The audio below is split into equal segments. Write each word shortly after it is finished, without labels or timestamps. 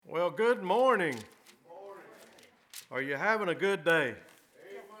good morning. Are you having a good day?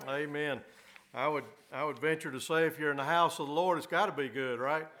 Amen. I would venture to say if you're in the house of the Lord, it's got to be good,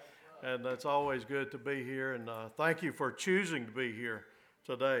 right? And it's always good to be here. And thank you for choosing to be here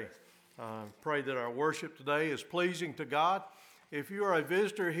today. Pray that our worship today is pleasing to God. If you are a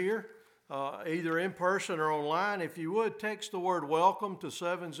visitor here, either in person or online, if you would text the word welcome to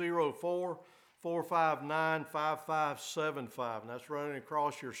 704-459-5575. And that's running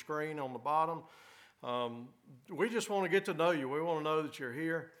across your screen on the bottom. We just want to get to know you. We want to know that you're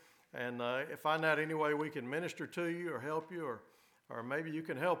here and find out any way we can minister to you or help you or maybe you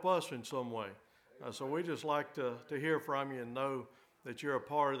can help us in some way. So we just like to hear from you and know that you're a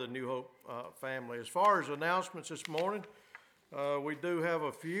part of the New Hope family. As far as announcements this morning, we do have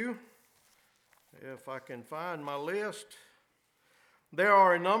a few. If I can find my list. There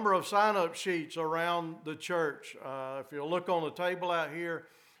are a number of sign-up sheets around the church. If you'll look on the table out here,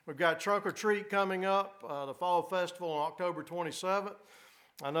 we've got Trunk or Treat coming up, the Fall Festival on October 27th.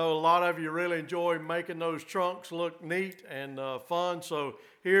 I know a lot of you really enjoy making those trunks look neat and fun, so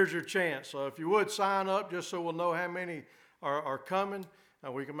here's your chance. So if you would sign up just so we'll know how many are coming,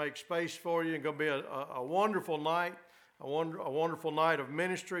 we can make space for you. It's going to be a wonderful night, a wonderful night of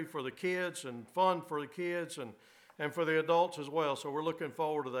ministry for the kids and fun for the kids and for the adults as well. So we're looking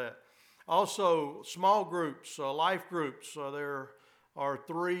forward to that. Also, small groups, life groups. There are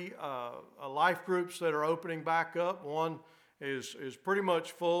three life groups that are opening back up. One is pretty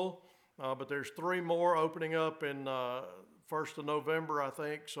much full, but there's three more opening up in 1st of November, I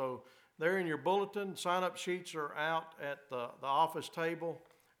think. So they're in your bulletin. Sign-up sheets are out at the office table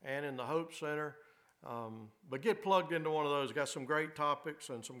and in the Hope Center. But get plugged into one of those. Got some great topics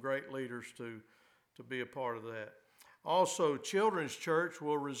and some great leaders to be a part of that. Also, Children's Church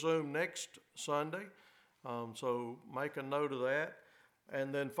will resume next Sunday, so make a note of that.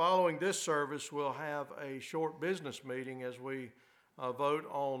 And then following this service, we'll have a short business meeting as we vote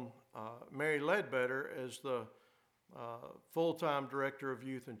on Mary Ledbetter as the full-time Director of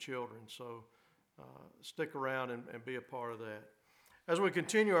Youth and Children. So stick around and be a part of that. As we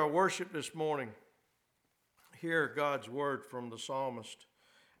continue our worship this morning, hear God's word from the psalmist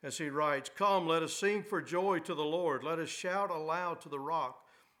as he writes, "Come, let us sing for joy to the Lord. Let us shout aloud to the rock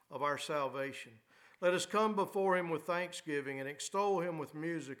of our salvation. Let us come before him with thanksgiving and extol him with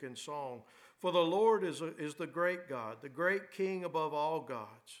music and song. For the Lord is the great God, the great King above all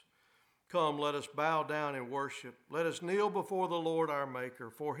gods. Come, let us bow down and worship. Let us kneel before the Lord our Maker,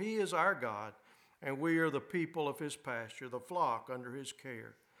 for he is our God, and we are the people of his pasture, the flock under his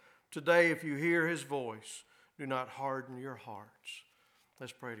care. Today, if you hear his voice, do not harden your hearts."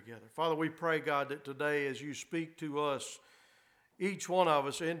 Let's pray together. Father, we pray, God, that today as you speak to us, each one of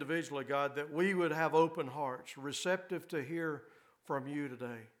us individually, God, that we would have open hearts, receptive to hear from you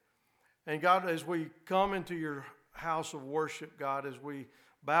today. And God, as we come into your house of worship, God, as we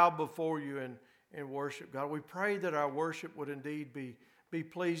bow before you in worship, God, we pray that our worship would indeed be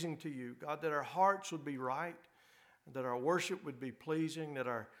pleasing to you. God, that our hearts would be right, that our worship would be pleasing, that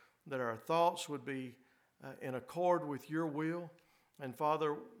our thoughts would be in accord with your will. And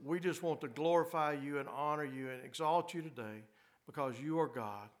Father, we just want to glorify you and honor you and exalt you today because you are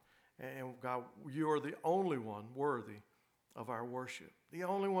God. And God, you are the only one worthy of our worship, the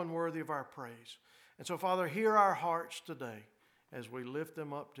only one worthy of our praise. And so, Father, hear our hearts today as we lift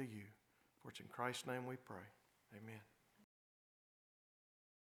them up to you. For it's in Christ's name we pray. Amen.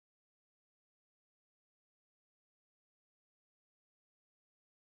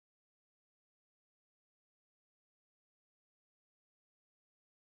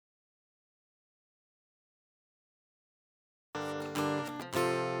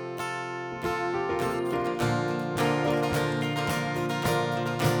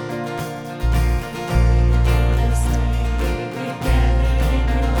 This day we gather in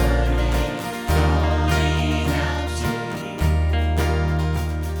your name, calling out to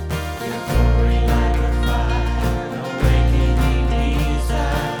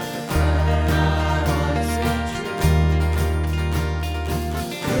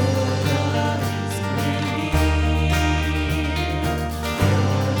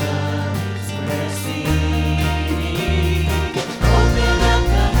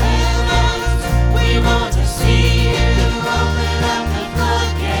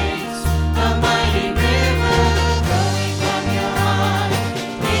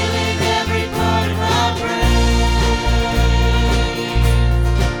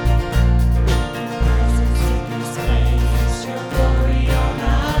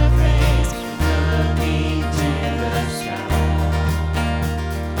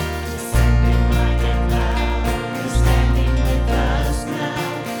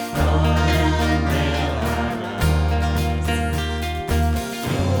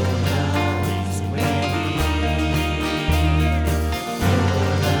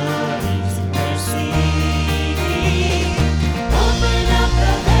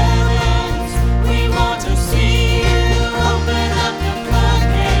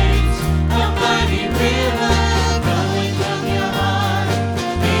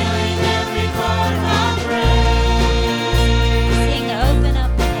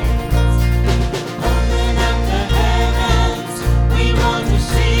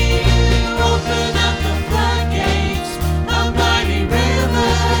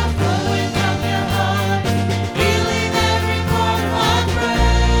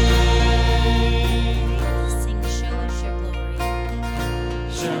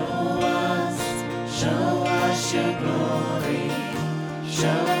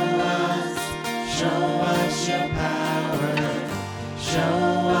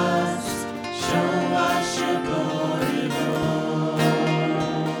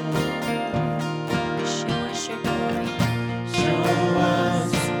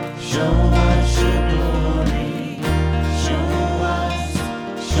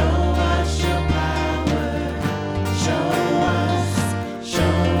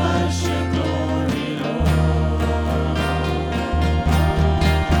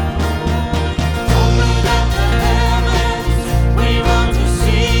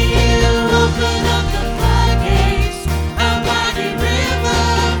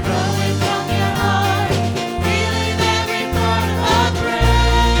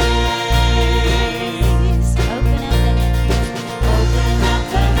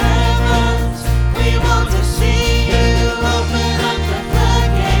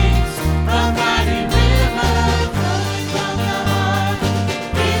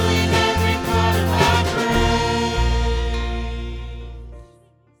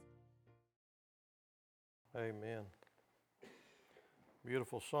Amen.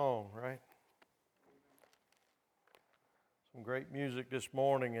 Beautiful song, right? Some great music this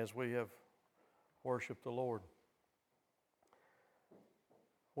morning as we have worshiped the Lord.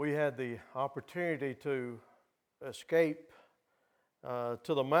 We had the opportunity to escape to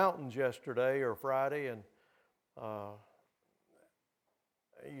the mountains yesterday or Friday, and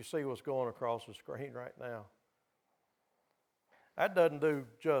you see what's going across the screen right now. That doesn't do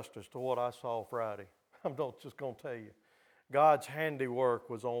justice to what I saw Friday. I'm just going to tell you. God's handiwork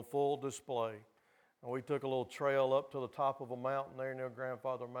was on full display. And we took a little trail up to the top of a mountain there near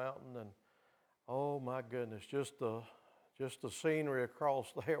Grandfather Mountain, and oh my goodness, just the scenery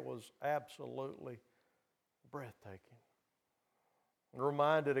across there was absolutely breathtaking.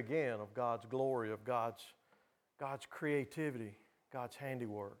 Reminded again of God's glory, of God's creativity, God's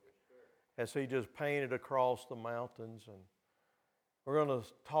handiwork, as He just painted across the mountains. And we're going to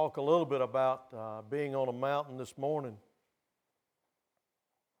talk a little bit about being on a mountain this morning.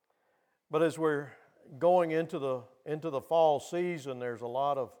 But as we're going into the fall season, there's a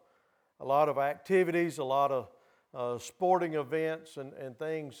lot of activities, a lot of sporting events and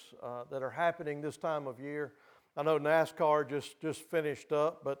things that are happening this time of year. I know NASCAR just finished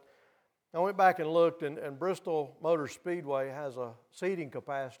up, but I went back and looked, and Bristol Motor Speedway has a seating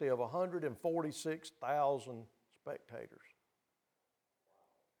capacity of 146,000 spectators.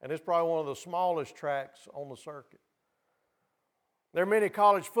 And it's probably one of the smallest tracks on the circuit. There are many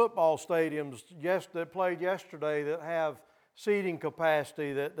college football stadiums that played yesterday that have seating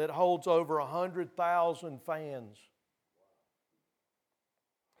capacity that holds over 100,000 fans.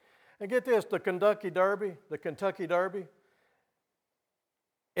 And get this, the Kentucky Derby,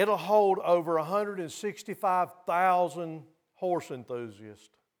 it'll hold over 165,000 horse enthusiasts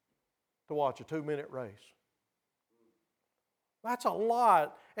to watch a 2-minute race. That's a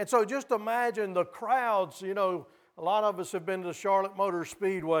lot. And so just imagine the crowds, a lot of us have been to the Charlotte Motor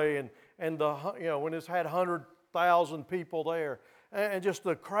Speedway and when it's had 100,000 people there, and just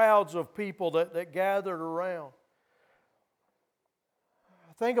the crowds of people that gathered around.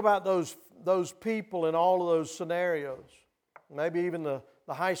 Think about those people in all of those scenarios. Maybe even the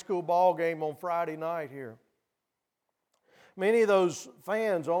high school ball game on Friday night here. Many of those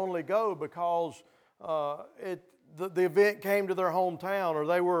fans only go because the event came to their hometown, or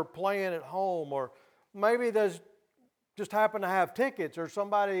they were playing at home, or maybe they just happened to have tickets, or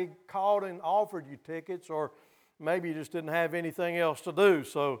somebody called and offered you tickets, or maybe you just didn't have anything else to do,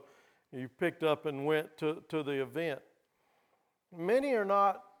 so you picked up and went to the event. Many are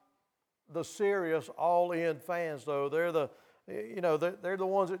not the serious all-in fans, though. They're the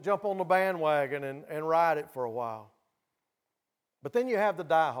ones that jump on the bandwagon and ride it for a while. But then you have the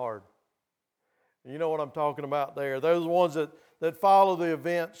diehard. You know what I'm talking about there. They're the ones that follow the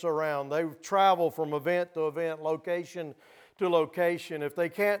events around. They travel from event to event, location to location. If they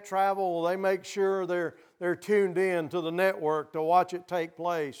can't travel, well, they make sure they're tuned in to the network to watch it take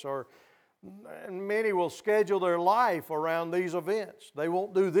place. And many will schedule their life around these events. They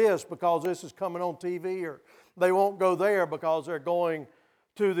won't do this because this is coming on TV, or they won't go there because they're going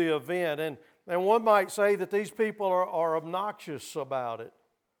to the event. And one might say that these people are obnoxious about it.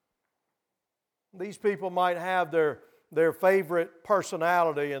 These people might have their favorite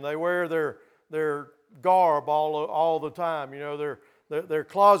personality, and they wear their garb all the time. Their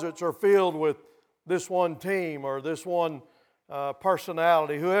closets are filled with this one team or this one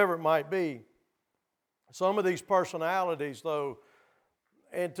personality, whoever it might be. Some of these personalities, though,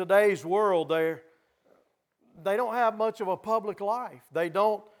 in today's world, they don't have much of a public life. They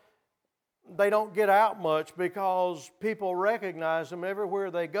don't get out much because people recognize them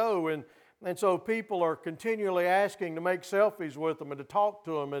everywhere they go, and so people are continually asking to make selfies with them and to talk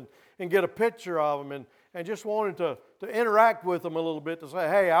to them and get a picture of them and just wanting to interact with them a little bit, to say,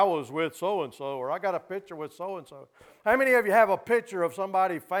 hey, I was with so-and-so, or I got a picture with so-and-so. How many of you have a picture of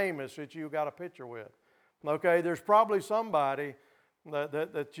somebody famous that you got a picture with? Okay, there's probably somebody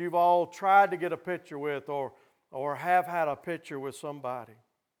that you've all tried to get a picture with, or have had a picture with somebody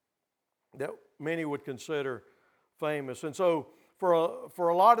that many would consider famous. And so for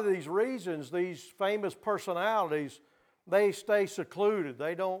a lot of these reasons, these famous personalities, they stay secluded.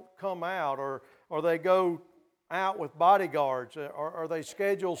 They don't come out, or they go out with bodyguards, or they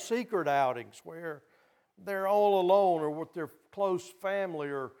schedule secret outings where they're all alone or with their close family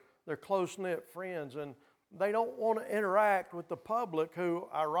or their close-knit friends, and they don't want to interact with the public, who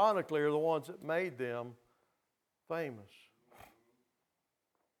ironically are the ones that made them famous.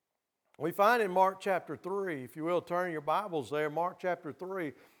 We find in Mark chapter 3, if you will, turn your Bibles there, Mark chapter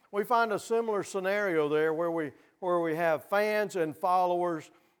 3, we find a similar scenario there where we have fans and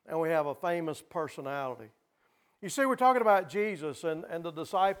followers, and we have a famous personality. You see, we're talking about Jesus and the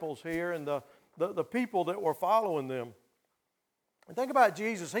disciples here and the people that were following them. And think about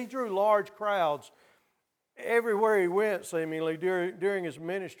Jesus. He drew large crowds everywhere he went, seemingly, during his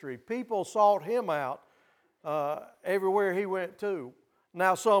ministry. People sought him out everywhere he went to.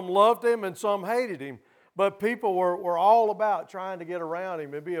 Now, some loved him and some hated him, but people were all about trying to get around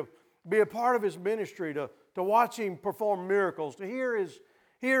him and be a part of his ministry, to watch him perform miracles, to hear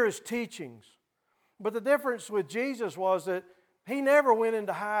his teachings. But the difference with Jesus was that he never went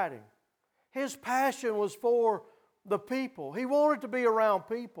into hiding. His passion was for the people. He wanted to be around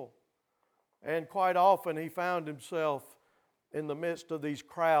people. And quite often he found himself in the midst of these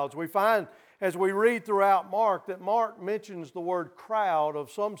crowds. We find, as we read throughout Mark, that Mark mentions the word crowd of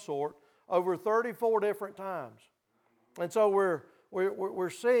some sort over 34 different times. And so we're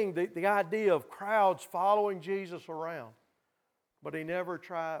seeing the idea of crowds following Jesus around. But he never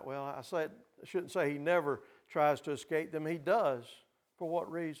tried, well, I shouldn't say he never tries to escape them. He does. For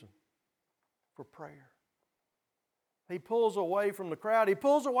what reason? For prayer. He pulls away from the crowd. He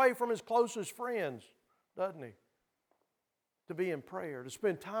pulls away from his closest friends, doesn't he? To be in prayer, to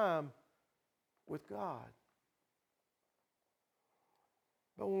spend time with God.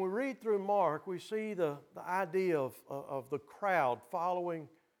 But when we read through Mark, we see the idea of the crowd following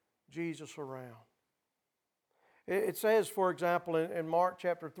Jesus around. It says, for example, in Mark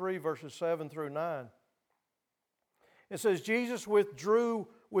chapter 3, verses 7 through 9, it says, Jesus withdrew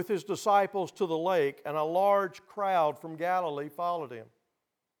with his disciples to the lake, and a large crowd from Galilee followed him.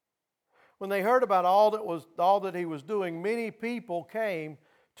 When they heard about all that he was doing, many people came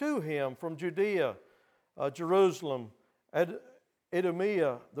to him from Judea, Jerusalem,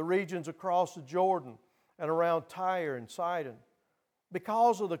 Idumea, the regions across the Jordan, and around Tyre and Sidon.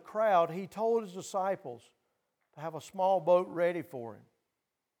 Because of the crowd, he told his disciples to have a small boat ready for him,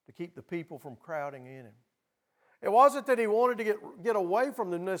 to keep the people from crowding in him. It wasn't that he wanted to get away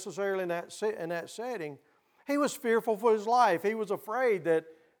from them necessarily in that setting. He was fearful for his life. He was afraid that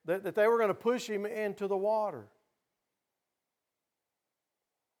they were going to push him into the water.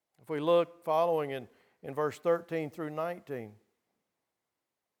 If we look following in verse 13 through 19, it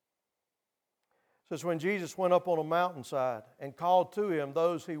says, when Jesus went up on a mountainside and called to him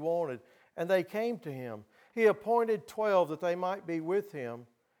those he wanted, and they came to him, he appointed 12 that they might be with him,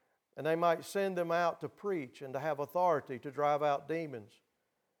 and they might send them out to preach and to have authority to drive out demons.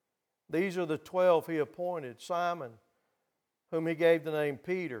 These are the 12 he appointed: Simon, whom he gave the name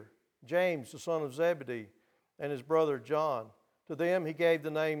Peter, James, the son of Zebedee, and his brother John. To them he gave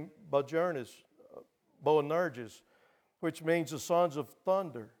the name Boanerges, which means the sons of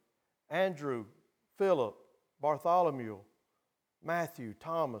thunder, Andrew, Philip, Bartholomew, Matthew,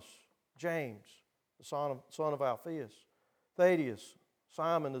 Thomas, James, the son of Alphaeus, Thaddeus,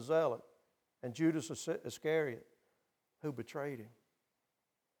 Simon the Zealot, and Judas Iscariot, who betrayed him.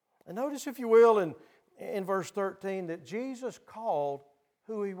 And notice, if you will, in verse 13, that Jesus called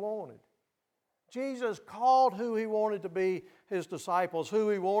who he wanted. Jesus called who he wanted to be his disciples, who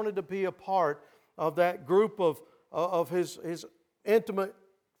he wanted to be a part of that group of his intimate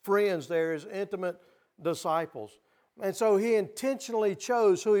friends there, his intimate disciples. And so he intentionally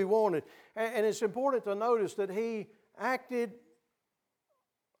chose who he wanted. And it's important to notice that he acted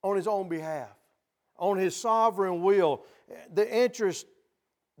on his own behalf, on his sovereign will, the interest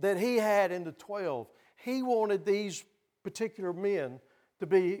that he had in the 12. He wanted these particular men to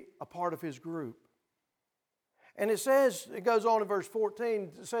be a part of his group. And it goes on in verse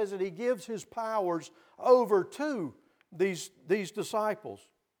 14, it says that he gives his powers over to these disciples.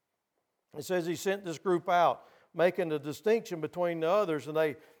 It says he sent this group out, making a distinction between the others, and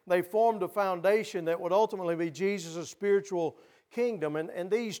they formed a foundation that would ultimately be Jesus' spiritual kingdom.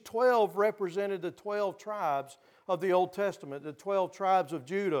 And these 12 represented the 12 tribes of the Old Testament, the 12 tribes of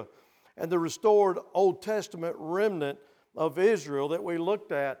Judah, and the restored Old Testament remnant of Israel that we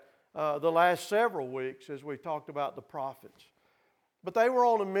looked at the last several weeks as we talked about the prophets. But they were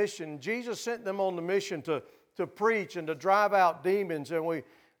on a mission. Jesus sent them on the mission to preach and to drive out demons. And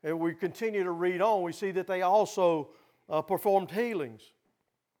we continue to read on. We see that they also performed healings.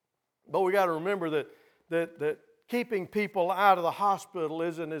 But we got to remember that keeping people out of the hospital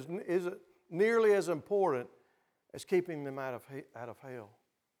isn't nearly as important as keeping them out of hell.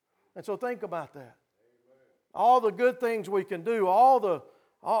 And so think about that. All the good things we can do, all the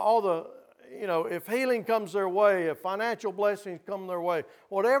if healing comes their way, if financial blessings come their way,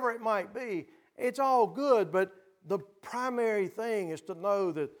 whatever it might be, it's all good. But the primary thing is to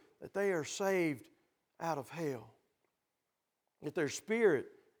know that they are saved out of hell, that their spirit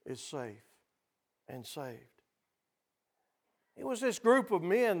is safe and saved. It was this group of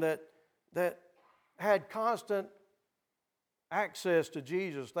men that had constant access to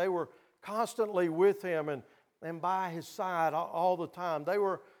Jesus. They were constantly with Him and by His side all the time. They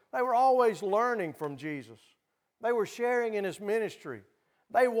were always learning from Jesus. They were sharing in His ministry.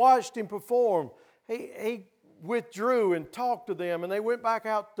 They watched Him perform. He withdrew and talked to them, and they went back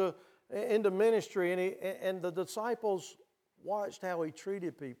out into ministry, and the disciples watched how He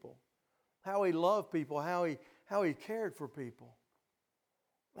treated people, how He loved people, how He cared for people.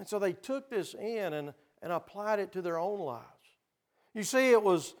 And so they took this in and applied it to their own lives. You see, it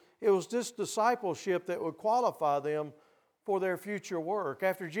was this discipleship that would qualify them for their future work.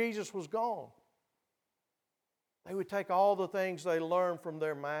 After Jesus was gone, they would take all the things they learned from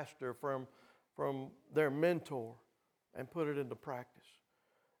their master, from their mentor, and put it into practice.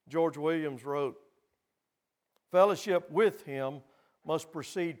 George Williams wrote, "Fellowship with Him must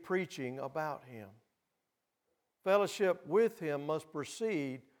precede preaching about Him." Fellowship with Him must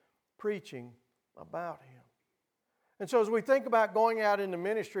precede preaching about Him. And so as we think about going out into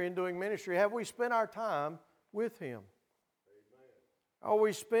ministry and doing ministry, have we spent our time with Him? Amen. Are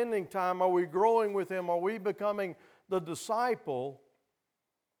we spending time? Are we growing with Him? Are we becoming the disciple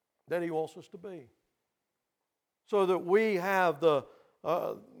that He wants us to be? So that we have the,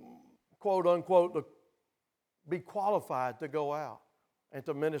 quote unquote, be qualified to go out and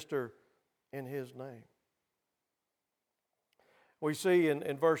to minister in His name. We see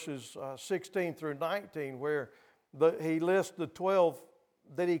in verses 16 through 19 where He lists the 12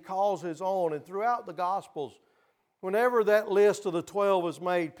 that He calls His own. And throughout the Gospels, whenever that list of the 12 is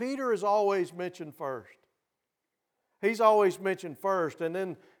made, Peter is always mentioned first. He's always mentioned first. And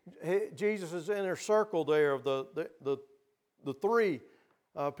then Jesus' inner circle there of the three,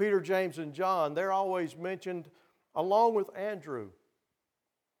 Peter, James, and John, they're always mentioned along with Andrew.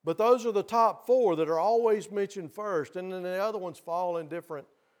 But those are the top four that are always mentioned first. And then the other ones fall in different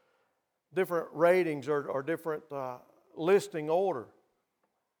ratings or different listing order.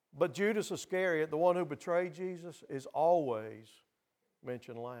 But Judas Iscariot, the one who betrayed Jesus, is always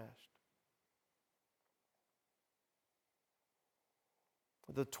mentioned last.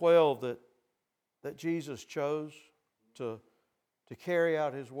 The 12 that Jesus chose to carry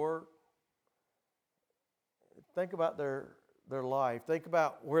out His work, think about their life. Think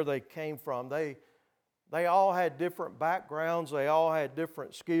about where they came from. They all had different backgrounds. They all had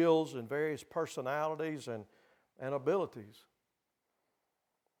different skills and various personalities and abilities.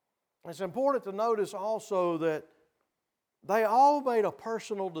 It's important to notice also that they all made a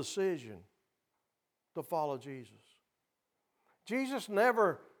personal decision to follow Jesus. Jesus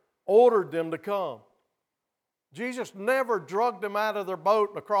never ordered them to come. Jesus never drugged them out of their boat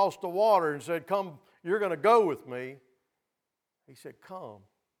and across the water and said, "Come, you're going to go with me." He said, "Come."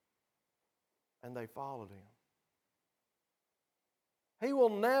 And they followed Him.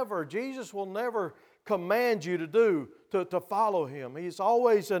 Jesus will never command you to follow Him. He's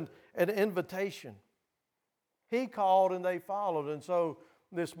always an invitation. He called and they followed. And so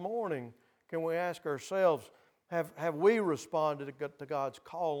this morning, can we ask ourselves, have we responded to God's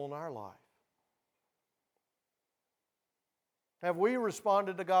call on our life? Have we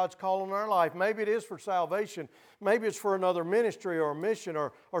responded to God's call in our life? Maybe it is for salvation. Maybe it's for another ministry or a mission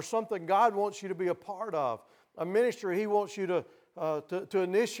or something God wants you to be a part of. A ministry He wants you to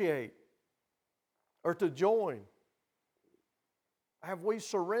initiate or to join. Have we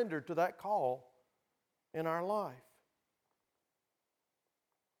surrendered to that call in our life?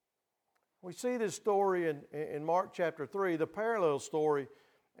 We see this story in Mark chapter 3. The parallel story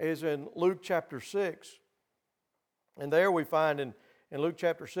is in Luke chapter 6. And there we find in Luke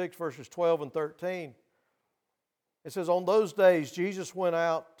chapter 6, verses 12 and 13, it says, "On those days Jesus went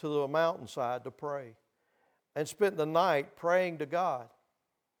out to the mountainside to pray and spent the night praying to God.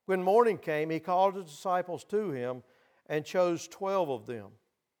 When morning came, He called His disciples to Him and chose 12 of them,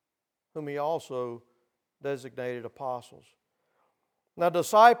 whom He also designated apostles." Now,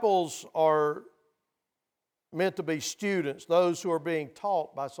 disciples are meant to be students, those who are being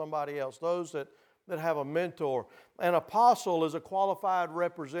taught by somebody else, those that have a mentor. An apostle is a qualified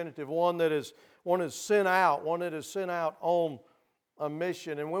representative, one that is sent out, on a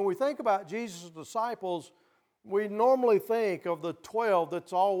mission. And when we think about Jesus' disciples, we normally think of the 12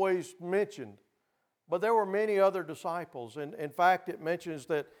 that's always mentioned. But there were many other disciples. And in fact, it mentions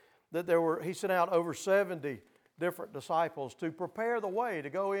that He sent out over 70 different disciples to prepare the way, to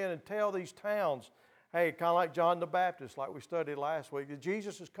go in and tell these towns, hey, kind of like John the Baptist, like we studied last week, that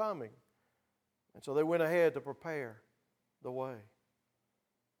Jesus is coming. And so they went ahead to prepare the way.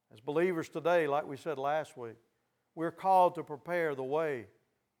 As believers today, like we said last week, we're called to prepare the way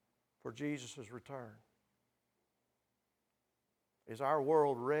for Jesus' return. Is our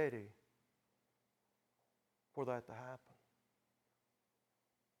world ready for that to happen?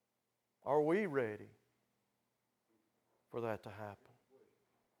 Are we ready for that to happen?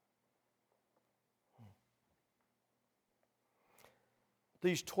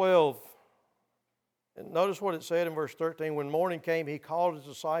 These 12, and notice what it said in verse 13. When morning came, he called his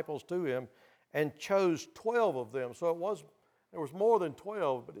disciples to him and chose 12 of them. So there was more than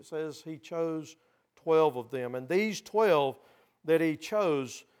 12, but it says he chose 12 of them. And these 12 that he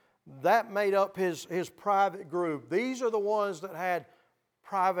chose, that made up his private group. These are the ones that had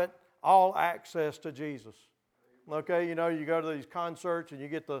private, all access to Jesus. Okay, you know, you go to these concerts and you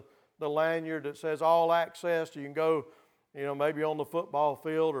get the lanyard that says all access. You can go, you know, maybe on the football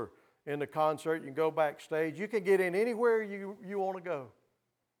field or in the concert. You can go backstage. You can get in anywhere you want to go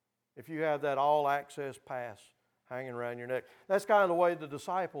if you have that all access pass hanging around your neck. That's kind of the way the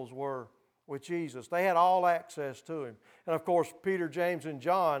disciples were with Jesus. They had all access to Him. And of course, Peter, James, and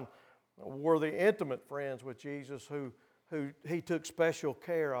John were the intimate friends with Jesus who He took special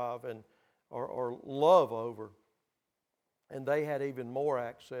care of or love over. And they had even more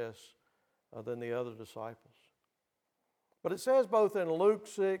access than the other disciples. But it says both in Luke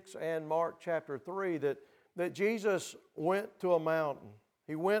 6 and Mark chapter 3 that Jesus went to a mountain.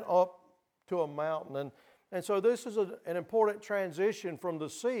 He went up to a mountain. And so this is an important transition from the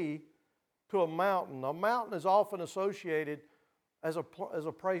sea to a mountain. A mountain is often associated as a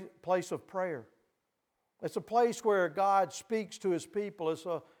place of prayer. It's a place where God speaks to His people. It's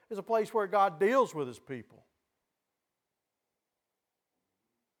a place where God deals with His people.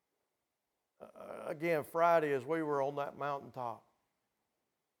 Again, Friday as we were on that mountaintop,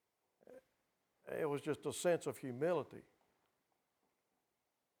 it was just a sense of humility.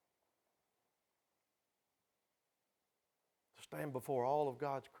 To stand before all of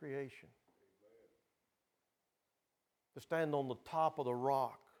God's creation. To stand on the top of the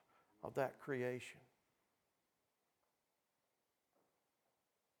rock of that creation.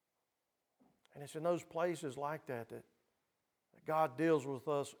 And it's in those places like that God deals with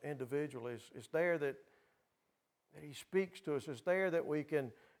us individually. It's there that He speaks to us. It's there that we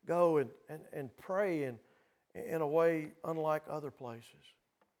can go and pray in a way unlike other places.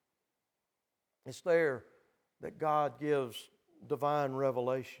 It's there that God gives divine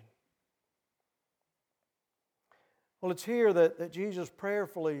revelation. Well, it's here that Jesus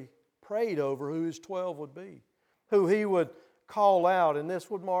prayerfully prayed over who His 12 would be, who He would call out, and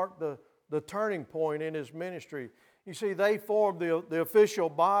this would mark the turning point in His ministry. You see, they formed the official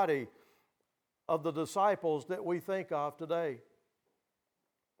body of the disciples that we think of today.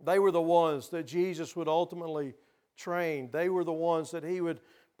 They were the ones that Jesus would ultimately train. They were the ones that He would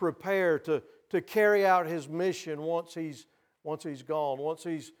prepare to carry out His mission once He's gone, once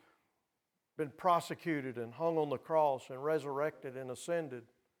He's been prosecuted and hung on the cross and resurrected and ascended.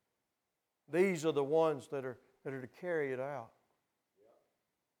 These are the ones that are to carry it out.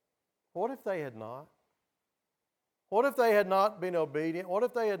 What if they had not? What if they had not been obedient? What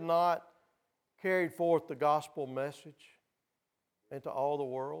if they had not carried forth the gospel message into all the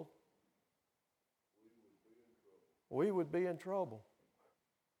world? We would be in trouble.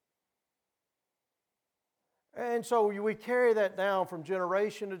 And so we carry that down from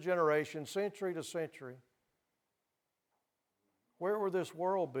generation to generation, century to century. Where would this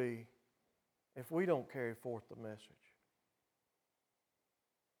world be if we don't carry forth the message?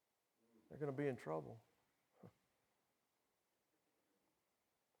 They're going to be in trouble.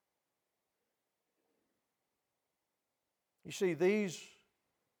 You see, these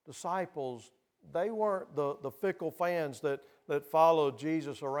disciples, they weren't the fickle fans that followed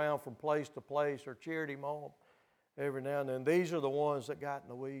Jesus around from place to place or cheered Him on every now and then. These are the ones that got in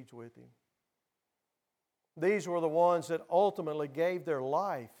the weeds with Him. These were the ones that ultimately gave their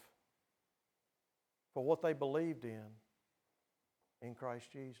life for what they believed in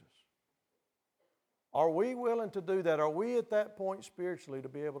Christ Jesus. Are we willing to do that? Are we at that point spiritually to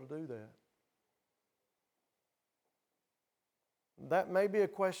be able to do that? That may be a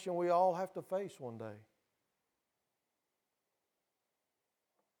question we all have to face one day.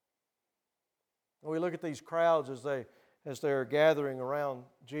 We look at these crowds as they're gathering around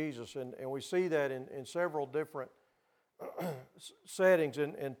Jesus, and we see that in several different settings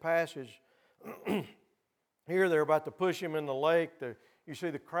and passage. Here they're about to push Him in the lake. You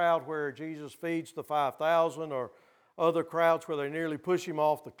see the crowd where Jesus feeds the 5,000, or other crowds where they nearly push Him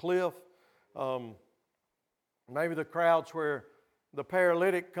off the cliff. Maybe the crowds where the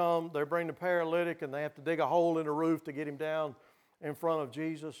paralytic come, they bring the paralytic and they have to dig a hole in the roof to get him down in front of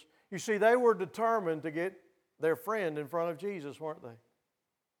Jesus. You see, they were determined to get their friend in front of Jesus, weren't they?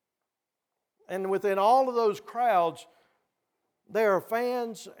 And within all of those crowds, there are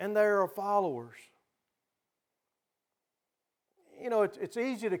fans and there are followers. You know, it's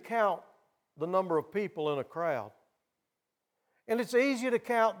easy to count the number of people in a crowd. And it's easy to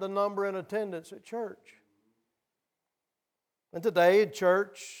count the number in attendance at church. And today in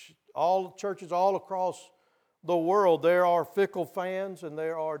church, all churches all across the world, there are fickle fans and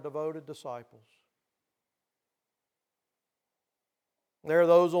there are devoted disciples. There are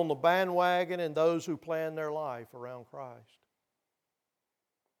those on the bandwagon and those who plan their life around Christ.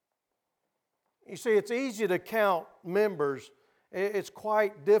 You see, it's easy to count members. It's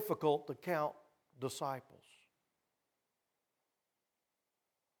quite difficult to count disciples.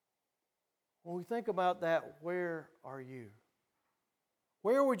 When we think about that, where are you?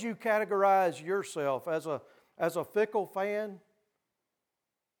 Where would you categorize yourself, as a fickle fan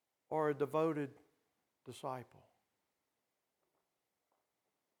or a devoted disciple?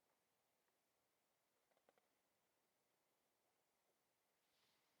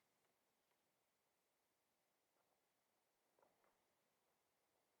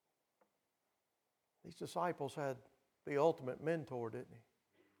 These disciples had the ultimate mentor, didn't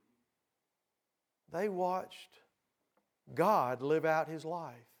they? They watched God live out His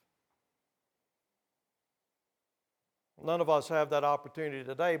life. None of us have that opportunity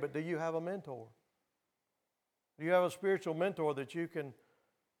today, but do you have a mentor? Do you have a spiritual mentor that you can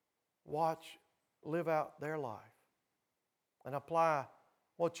watch live out their life and apply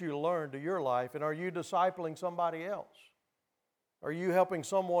what you learned to your life? And are you discipling somebody else? Are you helping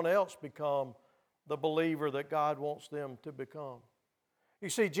someone else become the believer that God wants them to become? You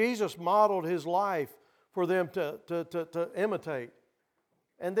see, Jesus modeled His life for them to imitate.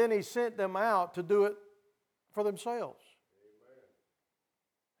 And then He sent them out to do it for themselves.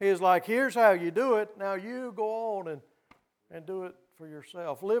 He is like, here's how you do it. Now you go on and do it for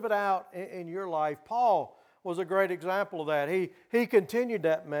yourself. Live it out in your life. Paul was a great example of that. He continued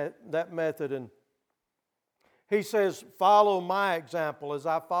that method, and he says, follow my example as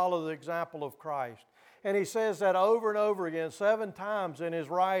I follow the example of Christ. And he says that over and over again, 7 times in his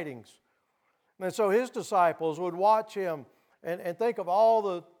writings. And so his disciples would watch him and think of all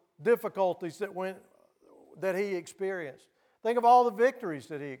the difficulties that he experienced. Think of all the victories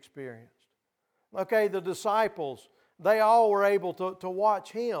that he experienced. Okay, the disciples, they all were able to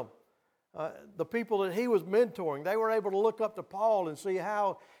watch him. The people that he was mentoring, they were able to look up to Paul and see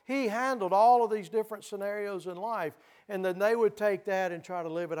how he handled all of these different scenarios in life. And then they would take that and try to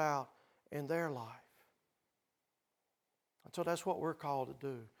live it out in their life. And so that's what we're called to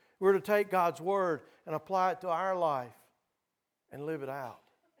do. We're to take God's Word and apply it to our life and live it out.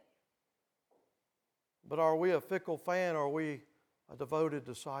 But are we a fickle fan or are we a devoted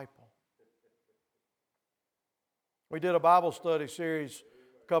disciple? We did a Bible study series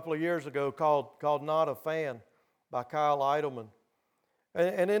a couple of years ago called Not a Fan by Kyle Idleman.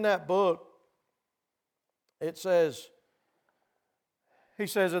 And in that book, it says, he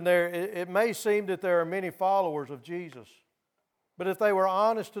says in there, it may seem that there are many followers of Jesus, but if they were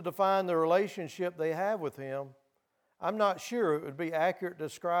honest to define the relationship they have with Him, I'm not sure it would be accurate to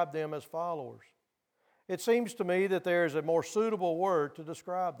describe them as followers. It seems to me that there is a more suitable word to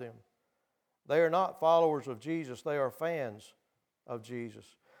describe them. They are not followers of Jesus, they are fans of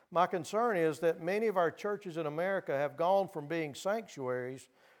Jesus. My concern is that many of our churches in America have gone from being sanctuaries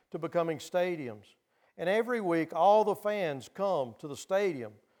to becoming stadiums. And every week, all the fans come to the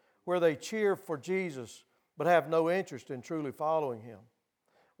stadium where they cheer for Jesus but have no interest in truly following Him.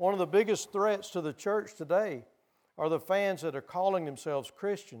 One of the biggest threats to the church today are the fans that are calling themselves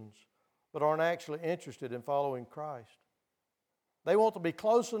Christians but aren't actually interested in following Christ. They want to be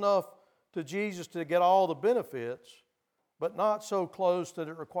close enough to Jesus to get all the benefits, but not so close that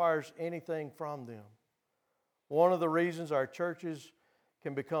it requires anything from them. One of the reasons our churches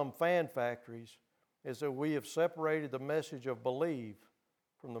can become fan factories is that we have separated the message of believe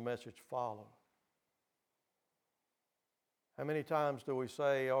from the message follow. How many times do we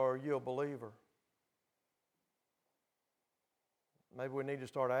say, are you a believer? Maybe we need to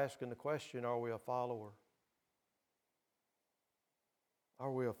start asking the question, are we a follower?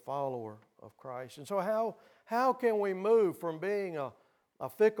 Are we a follower of Christ? And so how can we move from being a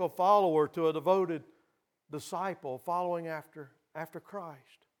fickle follower to a devoted disciple following after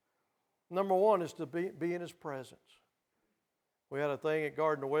Christ? Number one is to be in His presence. We had a thing at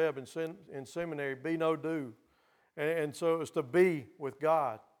Gardner Webb in seminary, be, know, do. And so it was to be with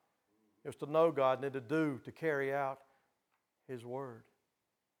God. It was to know God and then to do, to carry out His Word.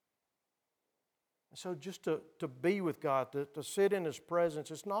 And so just to be with God, to sit in His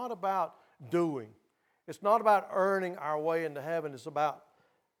presence, it's not about doing. It's not about earning our way into heaven. It's about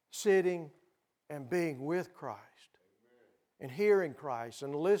sitting and being with Christ. Amen. And hearing Christ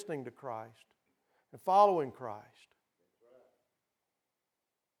and listening to Christ and following Christ.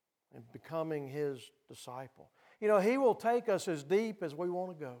 and becoming His disciple. You know, He will take us as deep as we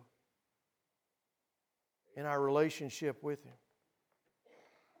want to go in our relationship with Him.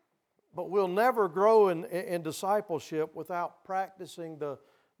 But we'll never grow in discipleship without practicing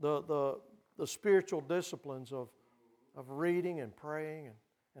the spiritual disciplines of reading and praying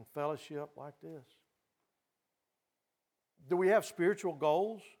and fellowship like this. Do we have spiritual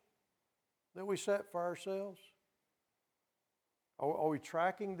goals that we set for ourselves? Are we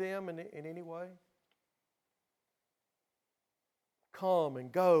tracking them in any way? Come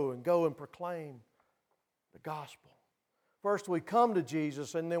and go and proclaim the gospel. First we come to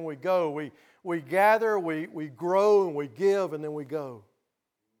Jesus and then we go. We gather, we grow and we give and then we go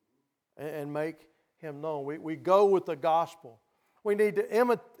and make Him known. We go with the gospel. We need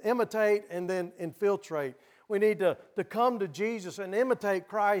to imitate and then infiltrate. We need to come to Jesus and imitate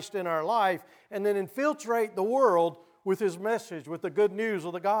Christ in our life and then infiltrate the world with His message, with the good news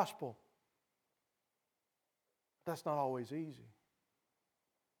of the gospel. That's not always easy.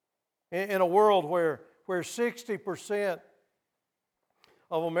 In a world where 60%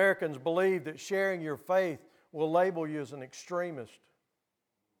 of Americans believe that sharing your faith will label you as an extremist,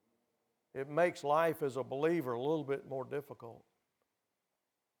 it makes life as a believer a little bit more difficult.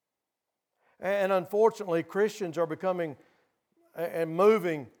 And unfortunately, Christians are becoming and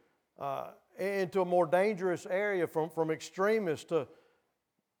moving into a more dangerous area from extremists to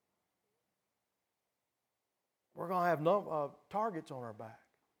we're going to have targets on our back.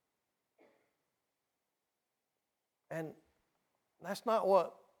 And that's not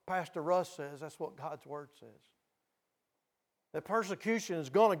what Pastor Russ says. That's what God's Word says. That persecution is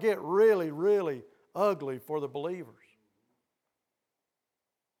going to get really, really ugly for the believers.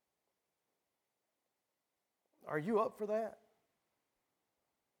 Are you up for that?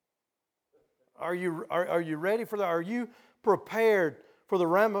 Are you ready for that? Are you prepared for the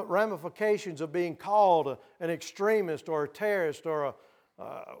ramifications of being called an extremist or a terrorist or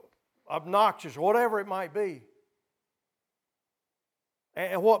obnoxious, whatever it might be?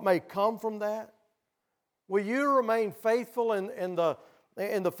 And what may come from that? Will you remain faithful in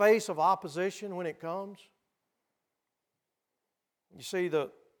the face of opposition when it comes? You see,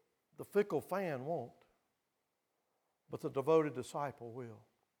 the fickle fan won't, but the devoted disciple will.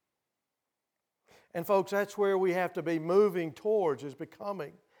 And folks, that's where we have to be moving towards, is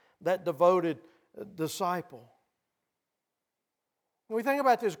becoming that devoted disciple. When we think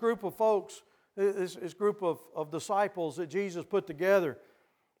about this group of folks, this group of disciples that Jesus put together,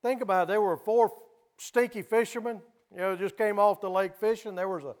 think about it. There were 4 stinky fishermen, just came off the lake fishing. There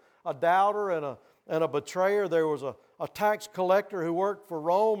was a doubter and a betrayer. There was a tax collector who worked for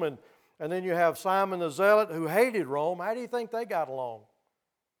Rome, and then you have Simon the Zealot who hated Rome. How do you think they got along?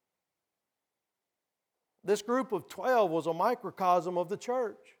 This group of 12 was a microcosm of the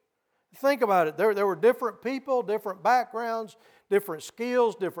church. Think about it. There were different people, different backgrounds, different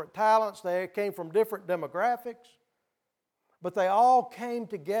skills, different talents. They came from different demographics. But they all came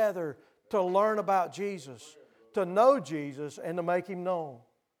together to learn about Jesus, to know Jesus, and to make Him known.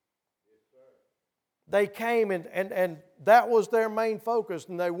 They came and that was their main focus,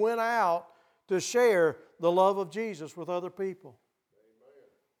 and they went out to share the love of Jesus with other people.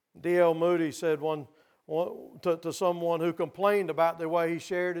 D.L. Moody said to someone who complained about the way he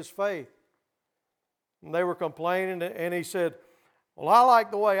shared his faith. And they were complaining, and he said, "Well, I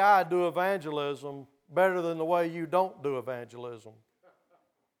like the way I do evangelism better than the way you don't do evangelism."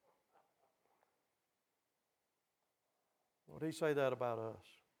 Would he say that about us?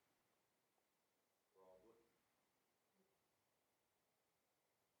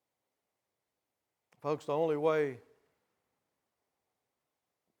 Folks, the only way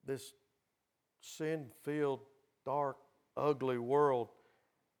this sin-filled, dark, ugly world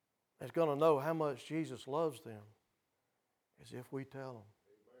is going to know how much Jesus loves them is if we tell them.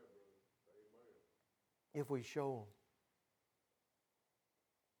 If we show them.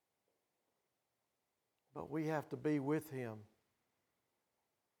 But we have to be with Him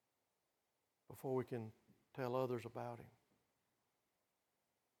before we can tell others about Him.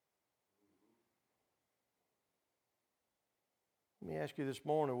 Let me ask you this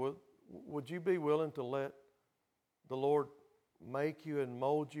morning, would you be willing to let the Lord make you and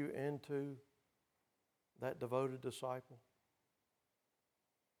mold you into that devoted disciple?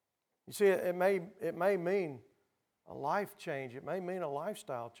 You see, it may mean a life change. It may mean a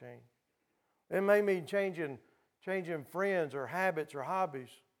lifestyle change. It may mean changing friends or habits or hobbies.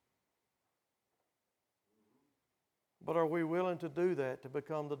 But are we willing to do that to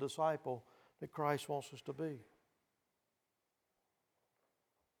become the disciple that Christ wants us to be?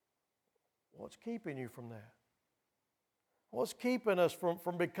 What's keeping you from that? What's keeping us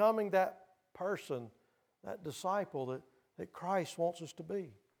from becoming that person, that disciple that Christ wants us to be?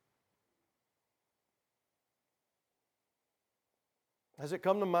 Has it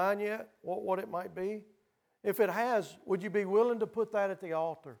come to mind yet what it might be? If it has, would you be willing to put that at the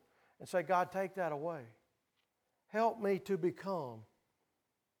altar and say, God, take that away. Help me to become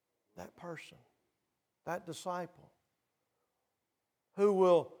that person, that disciple who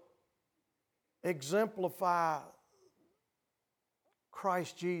will exemplify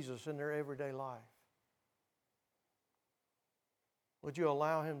Christ Jesus in their everyday life. Would you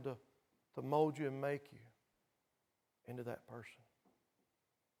allow Him to mold you and make you into that person?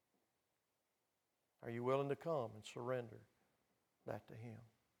 Are you willing to come and surrender that to Him?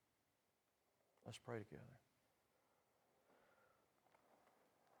 Let's pray together.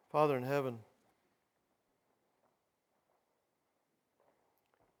 Father in heaven,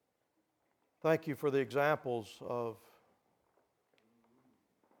 thank you for the examples of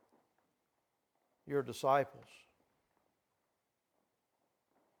your disciples.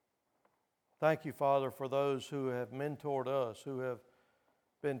 Thank you, Father, for those who have mentored us, who have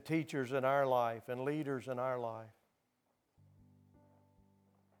been teachers in our life and leaders in our life.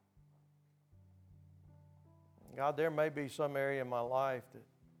 God, there may be some area in my life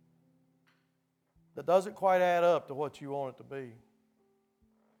that doesn't quite add up to what you want it to be.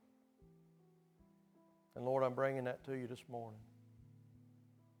 And Lord, I'm bringing that to you this morning.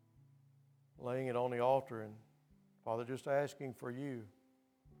 Laying it on the altar and, Father, just asking for you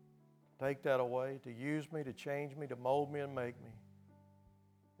to take that away, to use me, to change me, to mold me and make me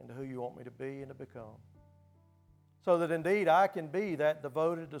into who you want me to be and to become. So that indeed I can be that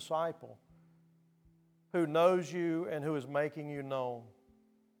devoted disciple who knows you and who is making you known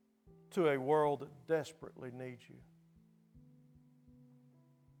to a world that desperately needs you.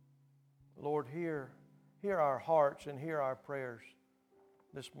 Lord, hear our hearts and hear our prayers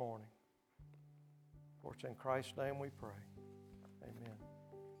this morning. For it's in Christ's name we pray.